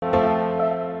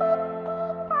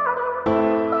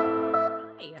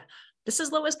This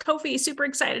is Lois Kofi. Super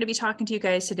excited to be talking to you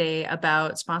guys today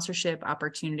about sponsorship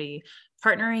opportunity,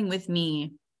 partnering with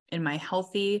me in my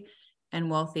healthy and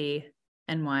wealthy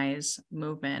and wise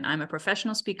movement. I'm a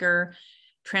professional speaker,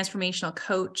 transformational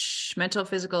coach, mental,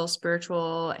 physical,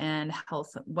 spiritual, and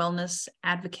health wellness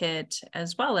advocate,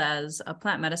 as well as a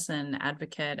plant medicine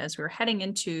advocate. As we're heading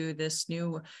into this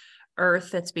new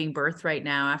earth that's being birthed right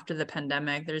now after the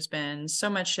pandemic, there's been so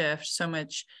much shift, so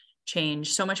much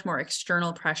change, so much more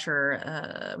external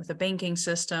pressure with the banking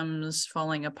systems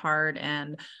falling apart,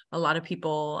 and a lot of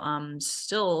people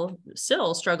still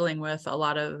struggling with a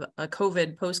lot of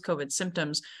COVID, post-COVID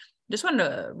symptoms. Just wanted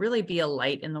to really be a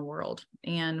light in the world.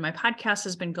 And my podcast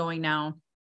has been going now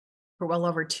for well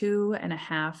over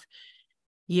 2.5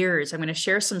 years. I'm going to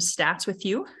share some stats with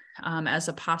you as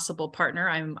a possible partner.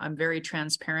 I'm very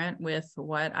transparent with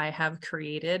what I have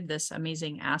created, this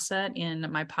amazing asset in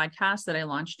my podcast that I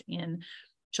launched in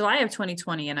July of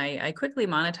 2020. And I quickly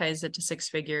monetized it to 6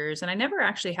 figures. And I never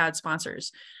actually had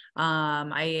sponsors.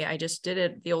 I just did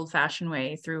it the old fashioned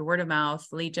way through word of mouth,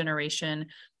 lead generation.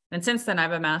 And since then,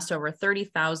 I've amassed over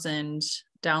 30,000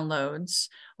 downloads,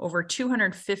 over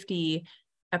 250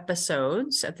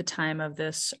 episodes at the time of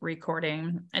this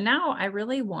recording. And now I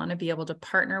really want to be able to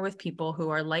partner with people who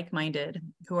are like-minded,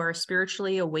 who are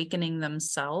spiritually awakening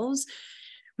themselves,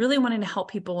 really wanting to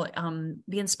help people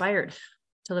be inspired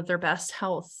to live their best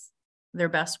health, their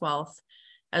best wealth,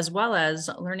 as well as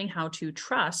learning how to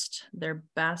trust their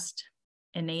best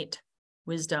innate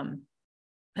wisdom,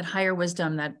 that higher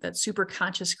wisdom, that super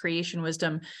conscious creation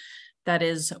wisdom that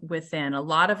is within. A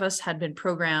lot of us had been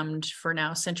programmed for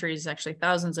now centuries, actually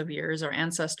thousands of years, our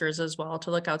ancestors as well,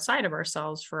 to look outside of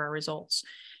ourselves for our results.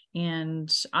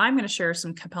 And I'm going to share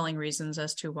some compelling reasons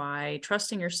as to why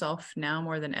trusting yourself now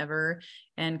more than ever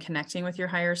and connecting with your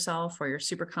higher self or your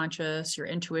super conscious, your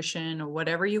intuition, or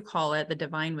whatever you call it, the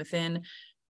divine within,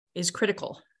 is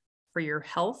critical for your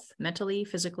health, mentally,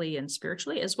 physically, and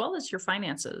spiritually, as well as your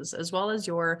finances, as well as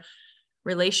your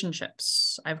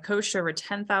relationships. I've coached over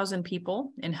 10,000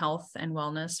 people in health and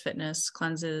wellness, fitness,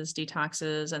 cleanses,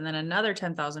 detoxes, and then another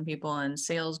 10,000 people in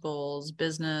sales goals,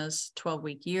 business,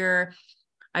 12-week year.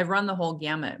 I've run the whole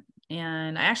gamut.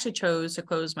 And I actually chose to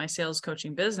close my sales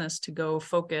coaching business to go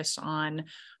focus on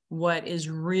what is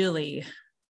really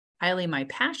highly my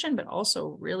passion, but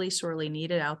also really sorely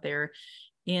needed out there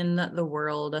in the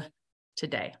world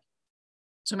today.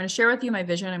 So I'm going to share with you my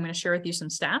vision. I'm going to share with you some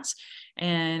stats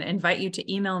and invite you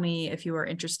to email me if you are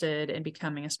interested in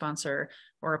becoming a sponsor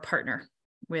or a partner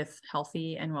with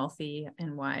Healthy and Wealthy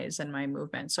and Wise and my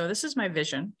movement. So this is my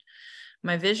vision.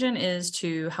 My vision is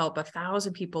to help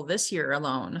 1,000 people this year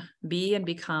alone be and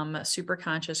become super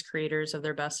conscious creators of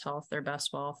their best health, their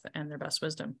best wealth, and their best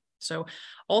wisdom. So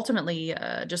ultimately,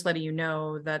 just letting you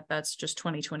know that that's just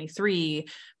 2023.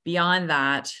 Beyond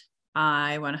that,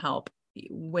 I want to help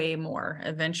way more,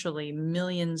 eventually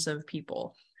millions of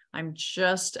people. I'm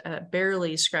just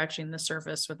barely scratching the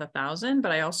surface with 1,000,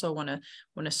 but I also want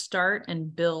to start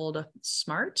and build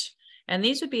smart. And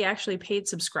these would be actually paid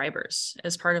subscribers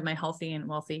as part of my Healthy and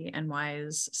Wealthy and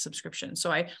Wise subscription. So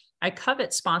I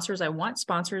covet sponsors. I want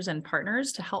sponsors and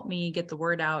partners to help me get the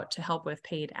word out, to help with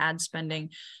paid ad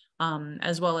spending,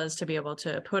 as well as to be able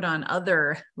to put on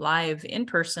other live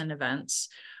in-person events,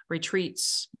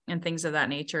 retreats, and things of that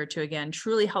nature to, again,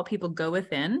 truly help people go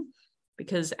within,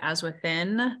 because as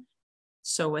within,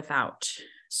 so without.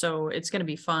 So it's going to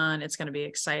be fun. It's going to be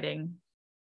exciting.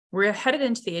 We're headed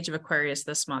into the age of Aquarius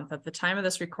this month. At the time of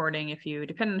this recording,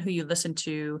 depending on who you listen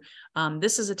to,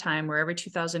 this is a time where every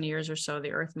 2,000 years or so,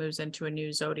 the earth moves into a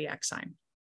new zodiac sign.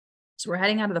 So we're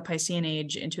heading out of the Piscean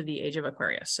age into the age of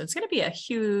Aquarius. So it's going to be a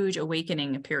huge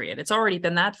awakening period. It's already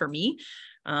been that for me.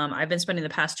 I've been spending the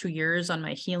past 2 years on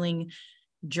my healing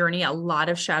journey, a lot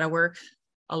of shadow work,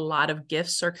 a lot of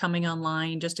gifts are coming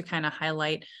online just to kind of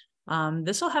highlight.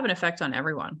 This will have an effect on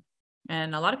everyone.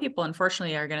 And a lot of people,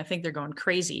 unfortunately, are going to think they're going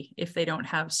crazy if they don't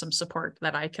have some support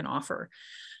that I can offer.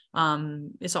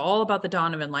 It's all about the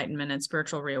dawn of enlightenment and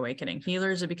spiritual reawakening.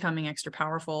 Healers are becoming extra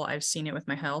powerful. I've seen it with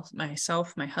my health,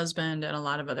 myself, my husband, and a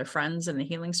lot of other friends in the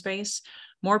healing space.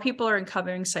 More people are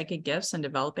uncovering psychic gifts and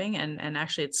developing, and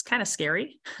actually it's kind of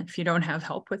scary if you don't have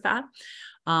help with that.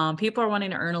 People are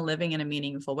wanting to earn a living in a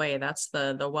meaningful way. That's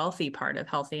the wealthy part of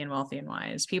Healthy and Wealthy and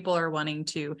Wise. People are wanting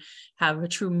to have a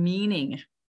true meaning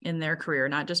in their career,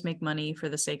 not just make money for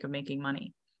the sake of making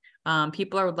money.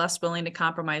 People are less willing to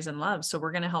compromise in love. So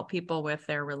we're going to help people with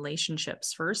their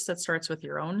relationships. First, that starts with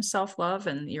your own self-love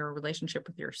and your relationship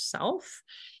with yourself.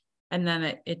 And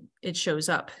then it shows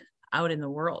up out in the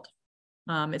world.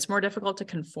 It's more difficult to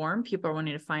conform. People are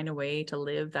wanting to find a way to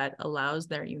live that allows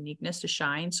their uniqueness to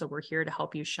shine. So we're here to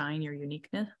help you shine your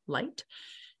uniqueness light.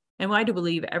 And I do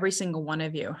believe every single one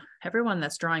of you, everyone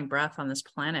that's drawing breath on this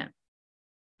planet,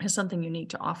 has something unique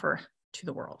to offer to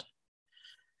the world.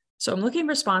 So I'm looking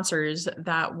for sponsors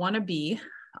that want to be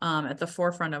at the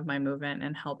forefront of my movement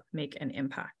and help make an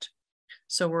impact.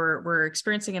 So we're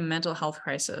experiencing a mental health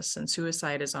crisis, and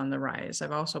suicide is on the rise.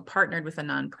 I've also partnered with a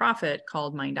nonprofit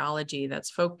called Mindology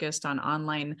that's focused on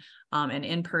online and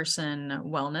in-person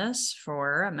wellness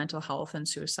for mental health and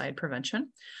suicide prevention.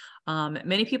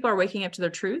 Many people are waking up to their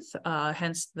truth,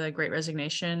 hence the Great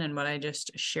Resignation and what I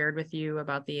just shared with you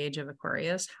about the age of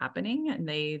Aquarius happening. And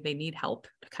they need help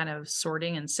kind of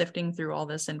sorting and sifting through all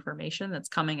this information that's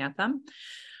coming at them.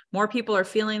 More people are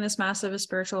feeling this massive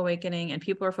spiritual awakening, and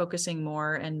people are focusing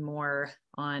more and more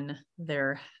on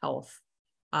their health,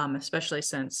 especially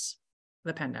since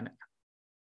the pandemic.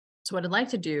 So what I'd like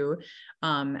to do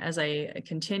as I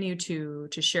continue to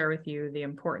share with you the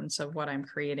importance of what I'm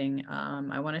creating,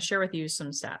 I want to share with you some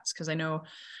stats, because I know,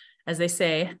 as they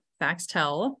say, facts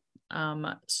tell,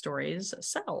 stories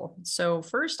sell. So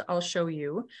first, I'll show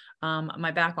you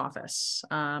my back office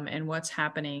and what's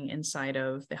happening inside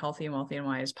of the Healthy and Wealthy and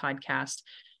Wise podcast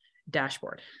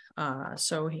dashboard.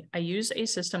 So I use a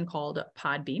system called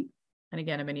Podbean. And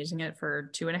again, I've been using it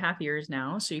for 2.5 years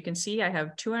now. So you can see I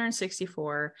have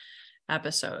 264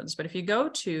 episodes. But if you go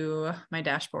to my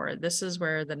dashboard, this is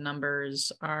where the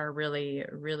numbers are really,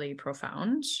 really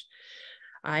profound.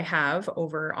 I have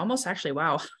over almost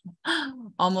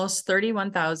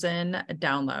 31,000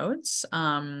 downloads.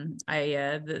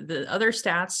 The other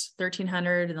stats,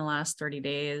 1,300 in the last 30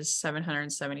 days,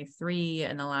 773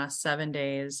 in the last 7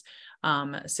 days,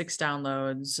 6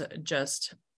 downloads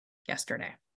just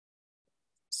yesterday.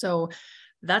 So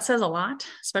that says a lot,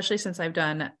 especially since I've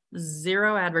done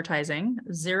 0 advertising,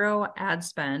 0 ad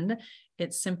spend.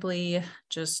 It's simply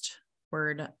just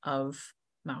word of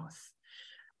mouth.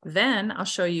 Then I'll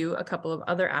show you a couple of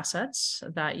other assets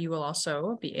that you will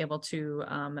also be able to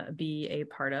be a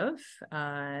part of.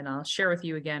 And I'll share with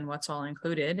you again what's all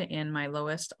included in my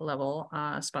lowest level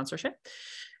sponsorship.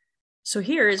 So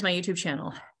here is my YouTube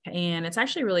channel, and it's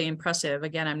actually really impressive.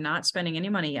 Again, I'm not spending any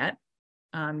money yet.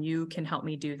 You can help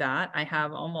me do that. I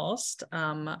have almost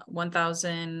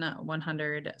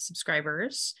 1,100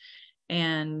 subscribers.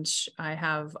 And I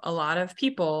have a lot of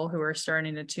people who are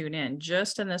starting to tune in.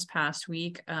 Just in this past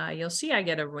week, you'll see I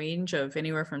get a range of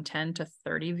anywhere from 10 to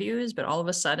 30 views, but all of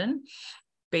a sudden,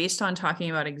 based on talking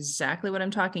about exactly what I'm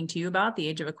talking to you about, the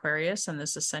age of Aquarius and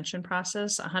this ascension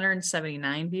process,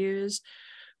 179 views,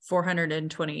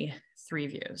 423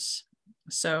 views.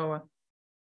 So,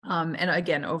 and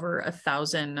again, over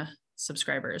 1,000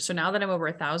 subscribers. So now that I'm over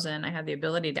 1,000, I have the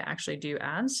ability to actually do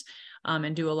ads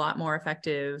and do a lot more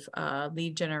effective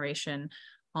lead generation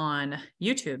on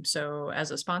YouTube. So as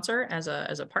a sponsor, as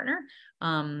a partner,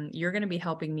 you're going to be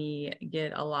helping me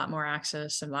get a lot more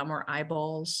access and a lot more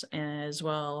eyeballs as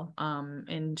well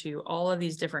into all of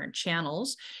these different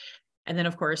channels. And then,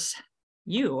 of course,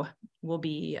 you will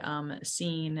be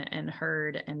seen and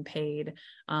heard and paid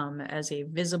as a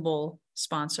visible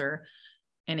sponsor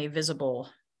and a visible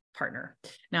partner.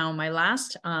 Now, my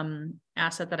last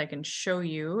asset that I can show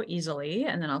you easily,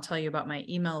 and then I'll tell you about my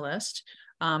email list.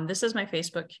 This is my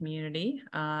Facebook community.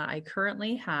 I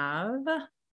currently have,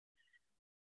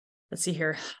 let's see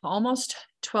here, almost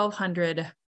 1,200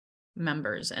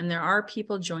 members, and there are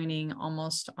people joining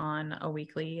almost on a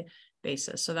weekly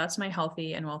basis. So that's my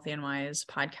Healthy and Wealthy and Wise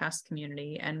podcast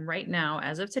community. And right now,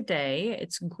 as of today,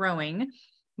 it's growing.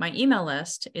 My email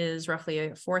list is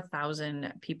roughly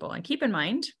 4,000 people. And keep in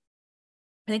mind,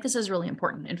 I think this is really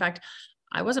important. In fact,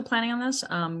 I wasn't planning on this,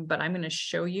 but I'm going to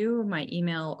show you my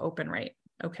email open rate.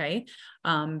 Okay.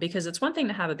 Because it's one thing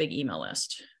to have a big email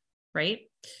list, right?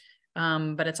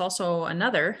 But it's also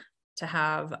another to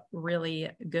have really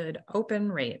good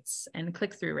open rates and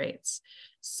click-through rates.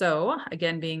 So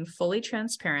again, being fully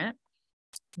transparent,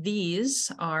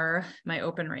 these are my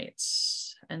open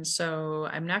rates. And so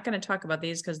I'm not going to talk about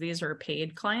these because these are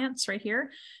paid clients right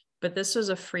here, but this was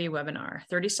a free webinar,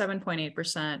 37.8%,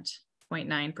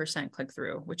 0.9%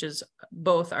 click-through, which is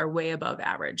both are way above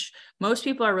average. Most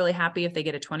people are really happy if they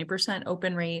get a 20%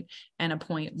 open rate and a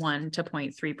 0.1 to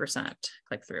 0.3%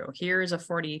 click-through. Here's a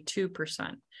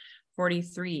 42%,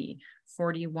 43,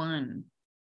 41.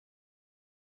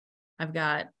 I've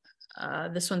got,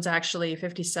 this one's actually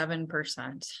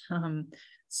 57%,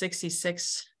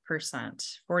 66%,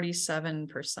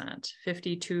 47%,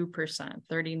 52%,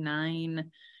 39%,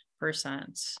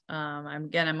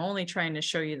 I'm only trying to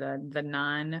show you the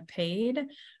non-paid,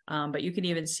 but you can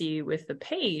even see with the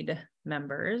paid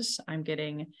members, I'm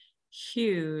getting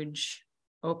huge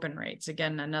open rates.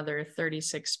 Again, another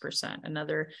 36%,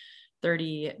 another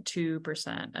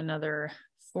 32%, another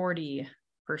 40%.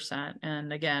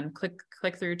 And again,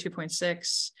 click through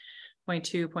 2.6,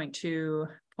 0.2, 0.2,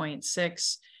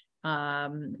 0.6.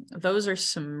 Those are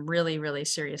some really, really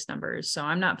serious numbers. So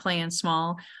I'm not playing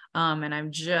small, and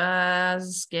I'm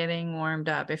just getting warmed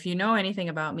up. If you know anything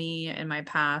about me in my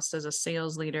past as a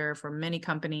sales leader for many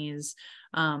companies,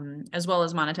 as well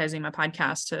as monetizing my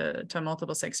podcast to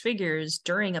multiple six figures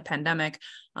during a pandemic,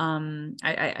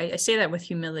 I say that with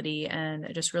humility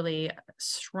and just really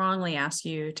strongly ask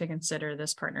you to consider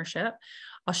this partnership.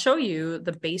 I'll show you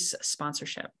the base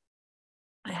sponsorship.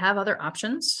 I have other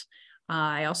options.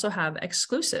 I also have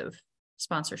exclusive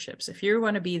sponsorships. If you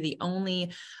want to be the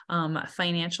only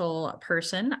financial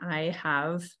person, I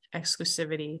have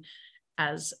exclusivity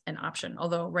as an option.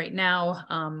 Although right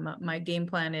now, my game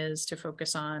plan is to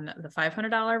focus on the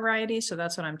 $500 variety. So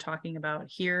that's what I'm talking about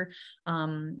here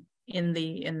in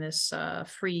this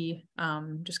free,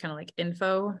 just kind of like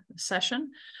info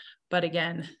session. But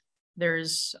again,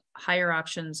 there's higher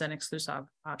options and exclusive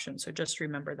options. So just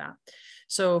remember that.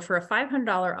 So for a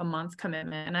 $500 a month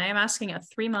commitment, and I am asking a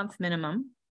 3-month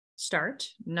minimum start,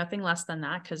 nothing less than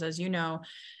that, because as you know,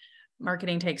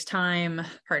 marketing takes time,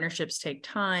 partnerships take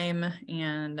time,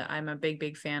 and I'm a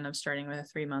big fan of starting with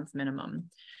a 3-month minimum.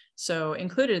 So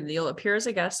included, you'll appear as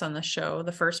a guest on the show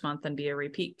the first month and be a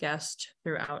repeat guest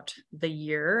throughout the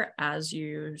year as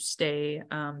you stay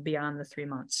beyond the 3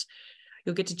 months.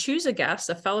 You'll get to choose a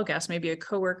guest, a fellow guest, maybe a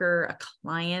coworker, a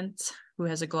client who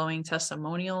has a glowing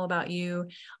testimonial about you.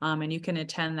 And you can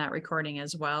attend that recording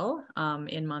as well.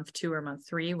 In month 2 or month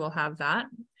 3, we'll have that.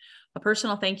 A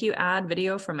personal thank you ad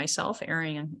video from myself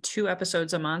airing 2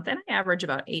 episodes a month. And I average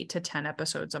about 8 to 10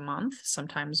 episodes a month,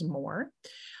 sometimes more.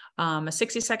 A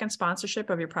 60-second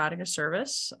sponsorship of your product or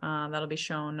service. That'll be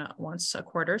shown once a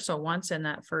quarter. So once in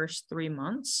that first 3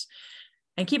 months.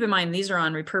 And keep in mind, these are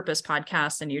on repurposed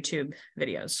podcasts and YouTube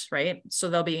videos, right? So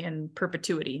they'll be in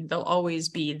perpetuity. They'll always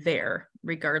be there,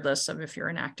 regardless of if you're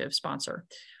an active sponsor.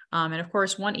 And of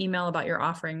course, 1 email about your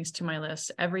offerings to my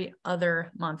list every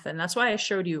other month. And that's why I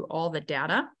showed you all the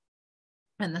data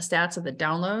and the stats of the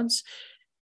downloads,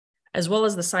 as well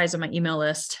as the size of my email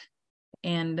list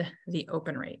and the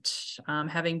open rate.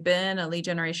 Having been a lead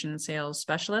generation and sales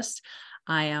specialist,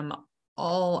 I am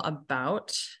all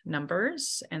about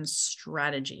numbers and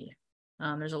strategy.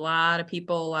 There's a lot of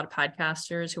people, a lot of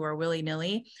podcasters who are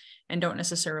willy-nilly and don't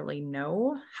necessarily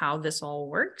know how this all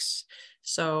works.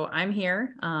 So I'm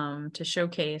here to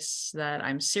showcase that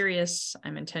I'm serious,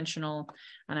 I'm intentional,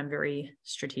 and I'm very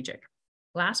strategic.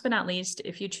 Last but not least,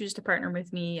 if you choose to partner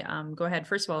with me, go ahead.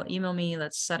 First of all, email me.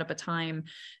 Let's set up a time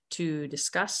to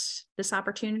discuss this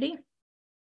opportunity.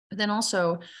 But then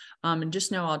also,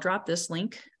 just know I'll drop this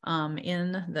link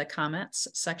in the comments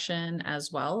section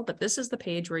as well. But this is the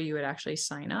page where you would actually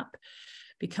sign up,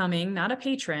 becoming not a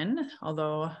patron,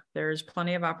 although there's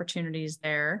plenty of opportunities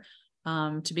there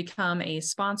to become a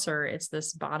sponsor. It's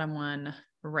this bottom one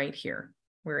right here,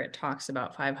 where it talks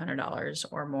about $500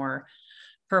 or more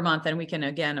per month. And we can,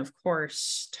 again, of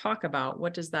course, talk about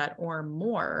what does that or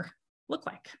more look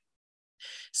like.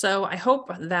 So I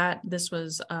hope that this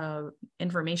was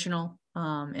informational,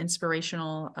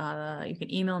 inspirational. You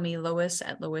can email me,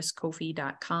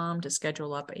 lois@loiscoffey.com, to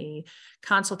schedule up a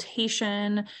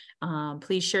consultation.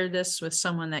 Please share this with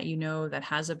someone that you know that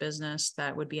has a business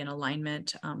that would be in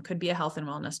alignment. Could be a health and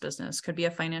wellness business, could be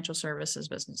a financial services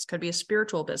business, could be a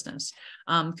spiritual business,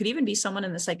 could even be someone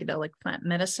in the psychedelic plant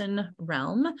medicine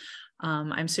realm.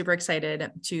 I'm super excited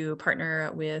to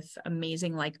partner with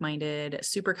amazing, like-minded,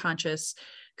 super conscious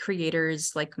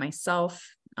creators like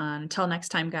myself. Until next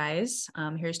time, guys,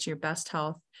 here's to your best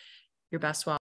health, your best wealth.